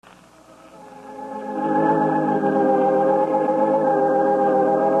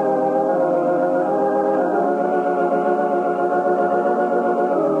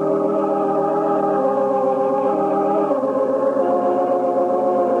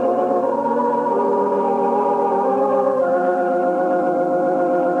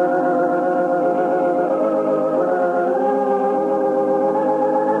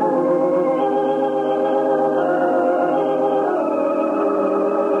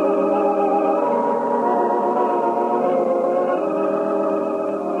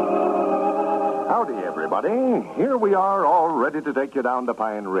everybody. Here we are, all ready to take you down to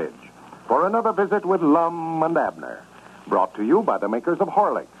Pine Ridge for another visit with Lum and Abner, brought to you by the makers of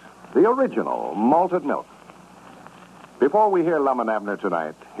Horlicks, the original malted milk. Before we hear Lum and Abner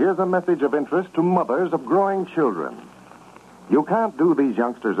tonight, here's a message of interest to mothers of growing children. You can't do these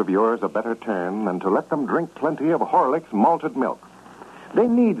youngsters of yours a better turn than to let them drink plenty of Horlicks malted milk. They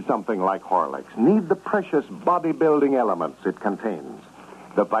need something like Horlicks, need the precious bodybuilding elements it contains.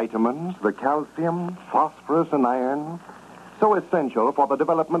 The vitamins, the calcium, phosphorus, and iron, so essential for the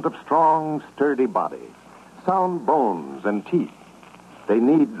development of strong, sturdy bodies, sound bones and teeth. They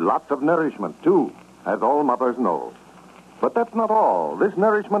need lots of nourishment, too, as all mothers know. But that's not all. This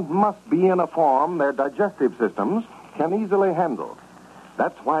nourishment must be in a form their digestive systems can easily handle.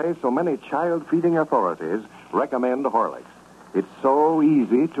 That's why so many child-feeding authorities recommend Horlicks. It's so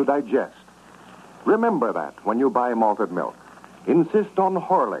easy to digest. Remember that when you buy malted milk. Insist on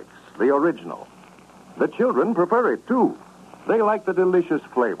Horlicks, the original. The children prefer it, too. They like the delicious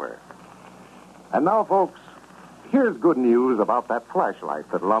flavor. And now, folks, here's good news about that flashlight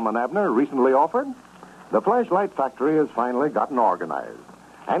that Lum and Abner recently offered. The flashlight factory has finally gotten organized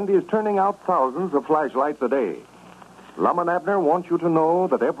and is turning out thousands of flashlights a day. Lum and Abner want you to know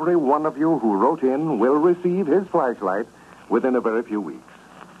that every one of you who wrote in will receive his flashlight within a very few weeks.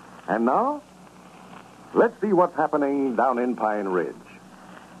 And now, let's see what's happening down in Pine Ridge.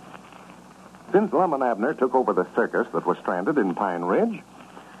 Since Lum and Abner took over the circus that was stranded in Pine Ridge,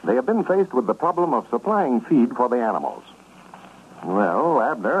 they have been faced with the problem of supplying feed for the animals. Well,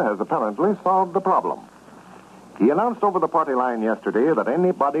 Abner has apparently solved the problem. He announced over the party line yesterday that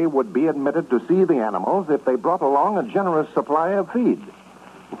anybody would be admitted to see the animals if they brought along a generous supply of feed.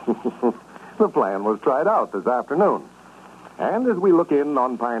 The plan was tried out this afternoon. And as we look in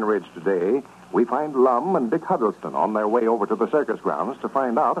on Pine Ridge today, we find Lum and Dick Huddleston on their way over to the circus grounds to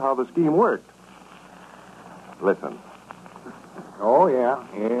find out how the scheme worked. Listen. Oh, yeah.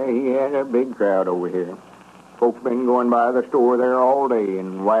 Yeah, he had a big crowd over here. Folks been going by the store there all day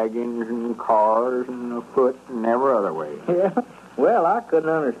in wagons and cars and afoot and every other way. Yeah. Well, I couldn't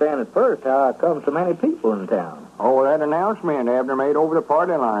understand at first how come so many people in town. Oh, that announcement Abner made over the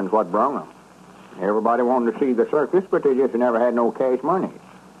party line's what brung them. Everybody wanted to see the circus, but they just never had no cash money.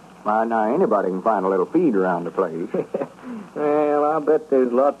 Why, now anybody can find a little feed around the place. Well, I bet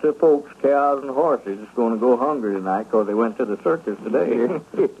there's lots of folks, cows and horses, that's going to go hungry tonight because they went to the circus today.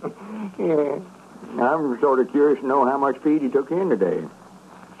 Yeah. I'm sort of curious to know how much feed he took in today.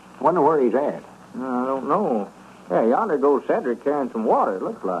 Wonder where he's at. I don't know. Yeah, yonder goes Cedric carrying some water, it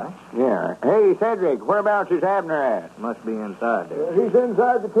looks like. Yeah. Hey, Cedric, whereabouts is Abner at? Must be inside there. He's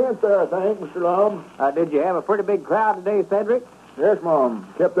inside the tent there, I think, Mr. Lum. Did you have a pretty big crowd today, Cedric? Yes,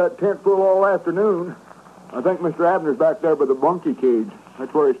 Mom. Kept that tent full all afternoon. I think Mr. Abner's back there by the monkey cage.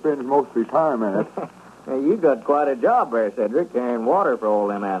 That's where he spends most of his time at. Hey, you got quite a job there, Cedric, carrying water for all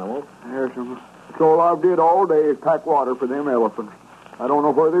them animals. Yes, that's all I've did all day is pack water for them elephants. I don't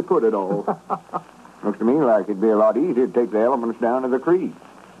know where they put it all. Looks to me like it'd be a lot easier to take the elephants down to the creek.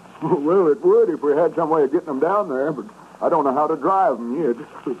 Well, it would if we had some way of getting them down there, but I don't know how to drive them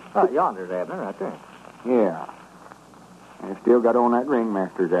yet. Yonder's Abner, right there. Yeah. I still got on that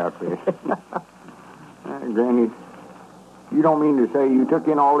ringmaster's outfit. Granny, you don't mean to say you took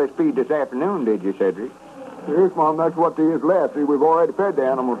in all this feed this afternoon, did you, Cedric? Yes, Mom, that's what there is left. See, we've already fed the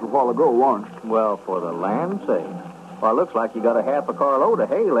animals a while ago once. Well, for the land's sake. Well, it looks like you got a half a carload of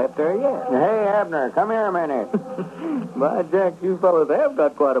hay left there yet. Hey, Abner, come here a minute. By Jack, you fellas have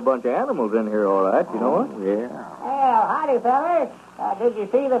got quite a bunch of animals in here, all right, you know what? Yeah. Well, howdy, fellas. Did you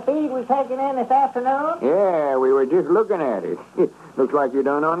see the feed we've taken in this afternoon? Yeah, we were just looking at it. Looks like you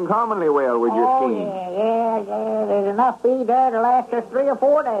done uncommonly well with your scheme. Yeah. There's enough feed there to last us 3 or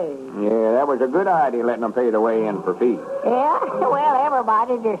 4 days. Yeah, that was a good idea, letting them pay the way in for feed. Yeah? Well,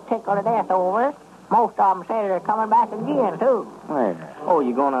 everybody just tickled to death over it. Most of them say they're coming back again, too. Yeah. Oh,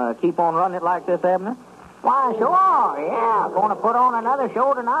 you going to keep on running it like this, Abner? Why, sure, yeah. Going to put on another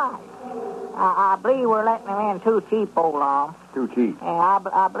show tonight. I believe we're letting them in too cheap, old Lum. Too cheap. Yeah,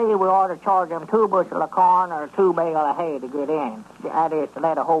 I believe we ought to charge them 2 bushel of corn or 2 bale of hay to get in. That is, to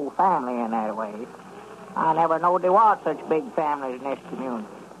let a whole family in that way. I never knowed there was such big families in this community.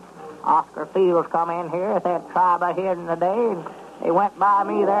 Oscar Fields come in here with that tribe I heard in the day, and they went by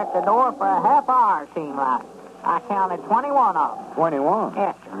me there at the door for a half hour, it seemed like. I counted 21 of them. 21?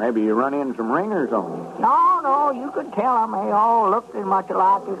 Yes, sir. Maybe you run in some ringers on them. No, you could tell them they all looked as much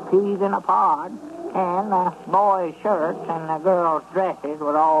alike as peas in a pod. And the boys' shirts and the girls' dresses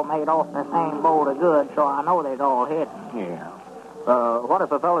was all made off the same bowl of goods, so I know they'd all hidden. Yeah. What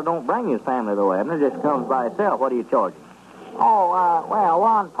if a fella don't bring his family, though, Abner? Just comes by himself. What do you charge him? Oh, well,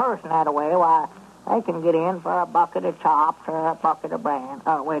 one person that way, why, They can get in for a bucket of chops or a bucket of bran.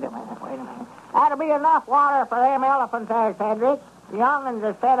 Oh, wait a minute. That'll be enough water for them elephants there, Cedric. The young'uns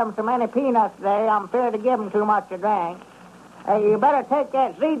have fed them so many peanuts today, I'm feared to give them too much to drink. You better take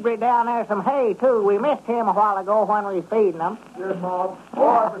that zebra down there some hay, too. We missed him a while ago when we was feeding them. Yes, Mom. All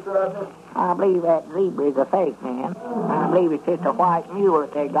right, Mr. Abner. I believe that zebra's a fake, man. I believe it's just a white mule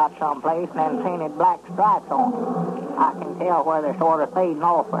that they got someplace and then painted black stripes on it. I can tell where they're sort of fading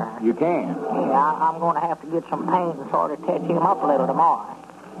off there. You can. Yeah, I'm going to have to get some paint and sort of touch him up a little tomorrow.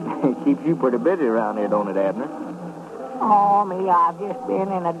 It keeps you pretty busy around here, don't it, Abner? Oh, me, I've just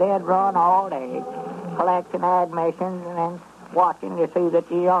been in a dead run all day, collecting admissions and then watching to see that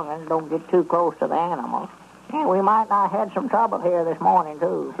the young'uns don't get too close to the animals. Yeah, we might not have had some trouble here this morning,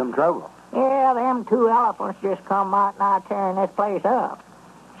 too. Some trouble? Yeah, them 2 elephants just come might not tearing this place up.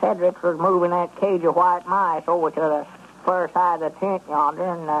 Cedric was moving that cage of white mice over to the far side of the tent yonder,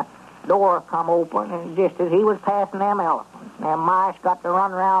 and the door come open, and just as he was passing them elephants, them mice got to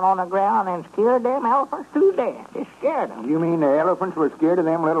run around on the ground and scared them elephants to death. It scared them. You mean the elephants were scared of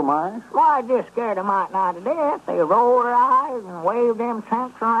them little mice? Why, just scared them right now to death. They rolled their eyes and waved them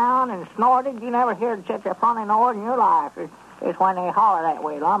trunks around and snorted. You never heard such a funny noise in your life. It's when they holler that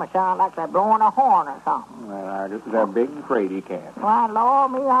way, Lum. It sounds like they're blowing a horn or something. Well, this is a big fraidy cat. Why,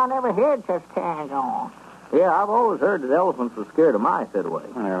 Lord, me, I never heard such carrying on. Yeah, I've always heard that elephants were scared of mice that way.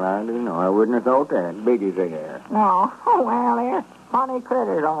 Well, I do know. I wouldn't have thought that, big as they are. No. Well, they're funny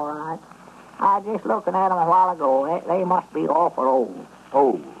critters, all right. I just looking at them a while ago. They must be awful old.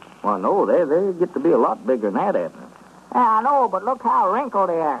 Oh. Well, no, they get to be a lot bigger than that, Abner. Yeah, I know, but look how wrinkled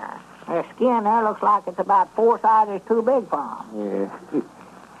they are. Their skin there looks like it's about 4 sizes too big for them. Yeah.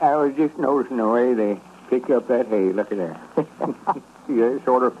 I was just noticing the way they pick up that hay. Look at that. He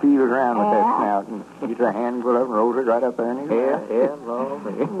sort of feels around with that snout and gets a handful of it and rolls it right up there in his mouth. Lord.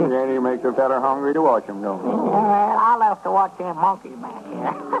 And then he makes a fella hungry to watch him, don't he? Well, I love to watch them monkeys back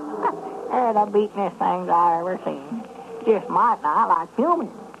here. They're the beatingest things I ever seen. Just might not like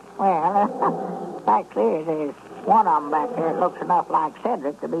humans. Well, fact is, there's one of them back there that looks enough like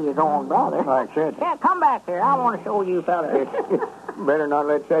Cedric to be his own brother. Like Cedric? Yeah, come back here. I want to show you fellas. Better not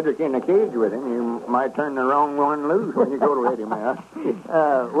let Cedric in the cage with him. You might turn the wrong one loose when you go to let him out.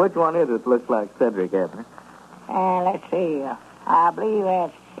 Which one is it looks like Cedric, Abner? Let's see. I believe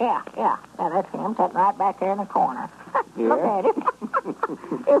that's... Yeah, that's him sitting right back there in the corner. Look at him.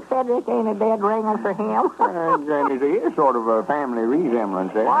 If Cedric ain't a dead ringer for him. Then it is sort of a family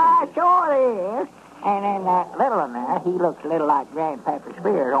resemblance there. Why, sure it is. And then that little one there, he looks a little like Grandpapa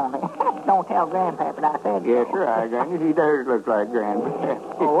Spears, only. Don't tell Grandpapa I said Yes, so. sir, I got it. He does look like Grandpa.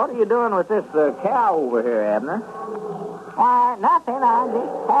 Well, what are you doing with this cow over here, Abner? Why, nothing. I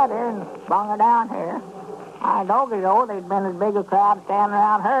just had her and brung her down here. I told you, though, there'd been as big a crowd standing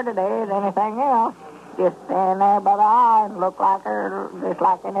around her today as anything else. Just stand there by the eye and look like her, just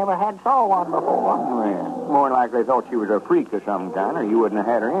like they never had saw one before. Well, more like they thought she was a freak of some kind, or you wouldn't have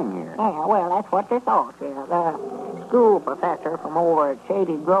had her in here. Yeah, well, that's what they thought. Yeah. The school professor from over at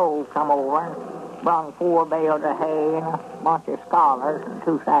Shady Grove come over and brung 4 bales of hay and a bunch of scholars and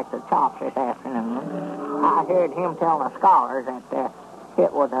 2 sacks of chops this afternoon. I heard him tell the scholars that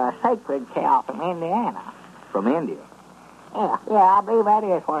it was a sacred cow from Indiana. From India? Yeah, I believe that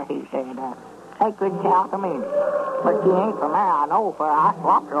is what he said. Sacred cow from India. But she ain't from there, I know, for I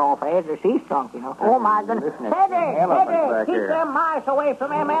swapped her off as a sea skunk, you know. Oh, my goodness. Cedric, keep them mice away from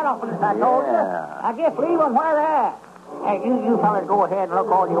them elephants, I told you. I just leave them where they're at. Hey, you fellas go ahead and look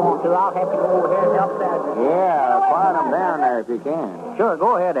all you want to. I'll have to go over here and help that. Yeah, find them down there if you can. Sure,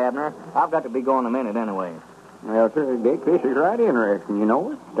 go ahead, Abner. I've got to be going a minute anyway. Well, sir, Dick, this is right interesting, you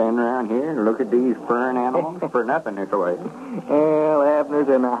know it. Stand around here and look at these furrin animals for nothing this way. Well, Abner's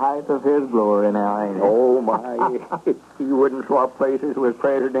in the height of his glory now, ain't he? Oh, my. He wouldn't swap places with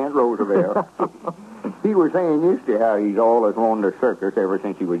President Roosevelt. He was saying yesterday how he's always wanted a circus ever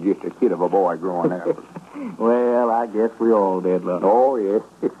since he was just a kid of a boy growing up. Well, I guess we all did, Lord. Oh, yes.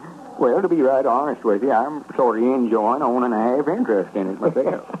 Well, to be right honest with you, I'm sort of enjoying owning a half interest in it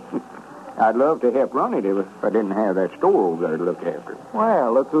myself. I'd love to help run it if I didn't have that store over there to look after.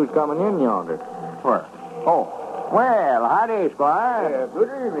 Well, look who's coming in yonder. Where? Oh, well, howdy, Squire. Good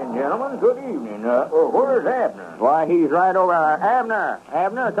evening, gentlemen. Good evening. Where's Abner? Why, he's right over there.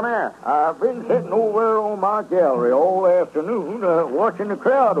 Abner, come here. I've been sitting over on my gallery all afternoon, watching the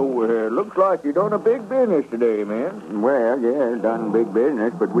crowd over here. Looks like you done a big business today, man. Well, yeah, done big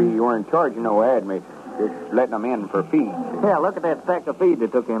business, but we weren't charging no admission. Just letting them in for feed. Yeah, look at that sack of feed they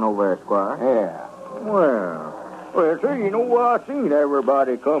took in over there, Squire. Yeah. Well, Well, sir, I seen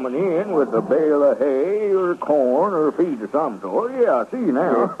everybody coming in with a bale of hay or corn or feed of some sort. Yeah, I see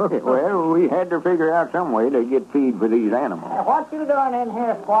now. Well, we had to figure out some way to get feed for these animals. What you doing in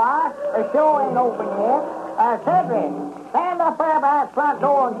here, Squire? The show ain't open yet. Cedric, stand up there by that front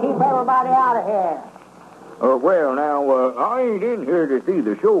door and keep everybody out of here. Well, now, I ain't in here to see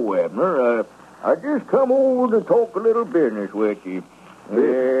the show, Abner. I just come over to talk a little business with you.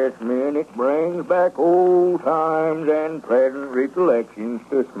 Yes, man, it brings back old times and pleasant recollections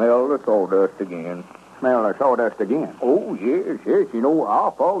to smell the sawdust again. Smell the sawdust again? Oh, yes.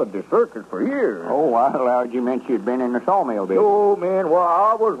 I followed the circus for years. Oh, I allowed you meant you'd been in the sawmill business. Oh, man,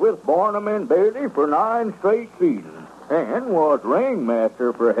 I was with Barnum and Bailey for 9 straight seasons and was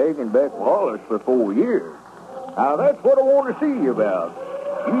ringmaster for Hagenbeck Wallace for 4 years. Now, that's what I want to see you about.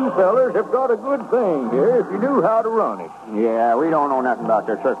 You fellers have got a good thing here if you knew how to run it. Yeah, we don't know nothing about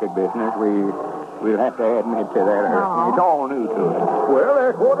the circuit business. We'll have to admit to that. No. It's all new to us. Well,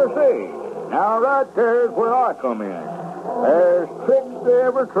 that's what I say. Now, right there's where I come in. There's tricks to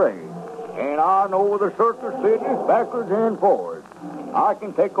every trade, and I know the circus business backwards and forwards. I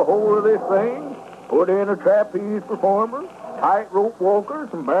can take a hold of this thing, put in a trapeze performer, tightrope walkers,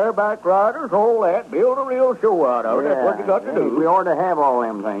 some bareback riders, all that, build a real show out of it. That's what you got to do. We ought to have all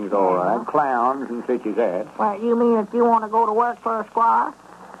them things, all right. Clowns and such as that. Well, you mean if you want to go to work for a squire?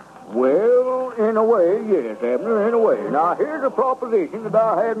 Well, in a way, yes, Abner, in a way. Now, here's a proposition that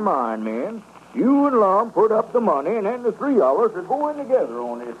I had in mind, man. You and Lum put up the money, and then the 3 of us are going together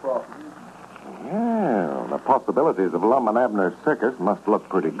on this property. Well, the possibilities of Lum and Abner's circus must look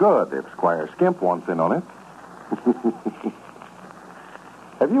pretty good if Squire Skimp wants in on it.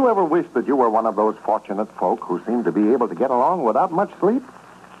 Have you ever wished that you were one of those fortunate folk who seem to be able to get along without much sleep?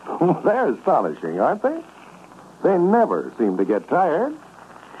 They're astonishing, aren't they? They never seem to get tired.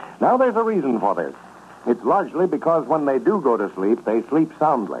 Now, there's a reason for this. It's largely because when they do go to sleep, they sleep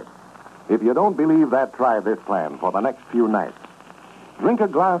soundly. If you don't believe that, try this plan for the next few nights. Drink a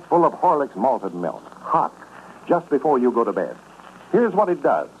glass full of Horlick's malted milk, hot, just before you go to bed. Here's what it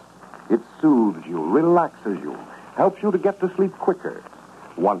does. It soothes you, relaxes you, helps you to get to sleep quicker.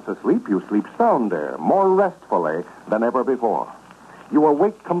 Once asleep, you sleep sounder, more restfully than ever before. You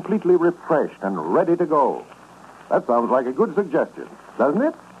awake completely refreshed and ready to go. That sounds like a good suggestion, doesn't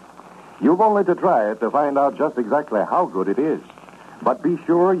it? You've only to try it to find out just exactly how good it is. But be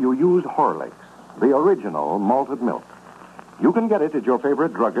sure you use Horlicks, the original malted milk. You can get it at your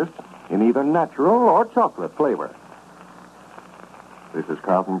favorite druggist in either natural or chocolate flavor. This is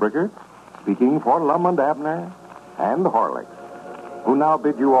Carlton Brickert, speaking for Lum and Abner and Horlicks, who now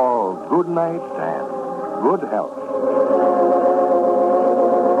bid you all good night and good health.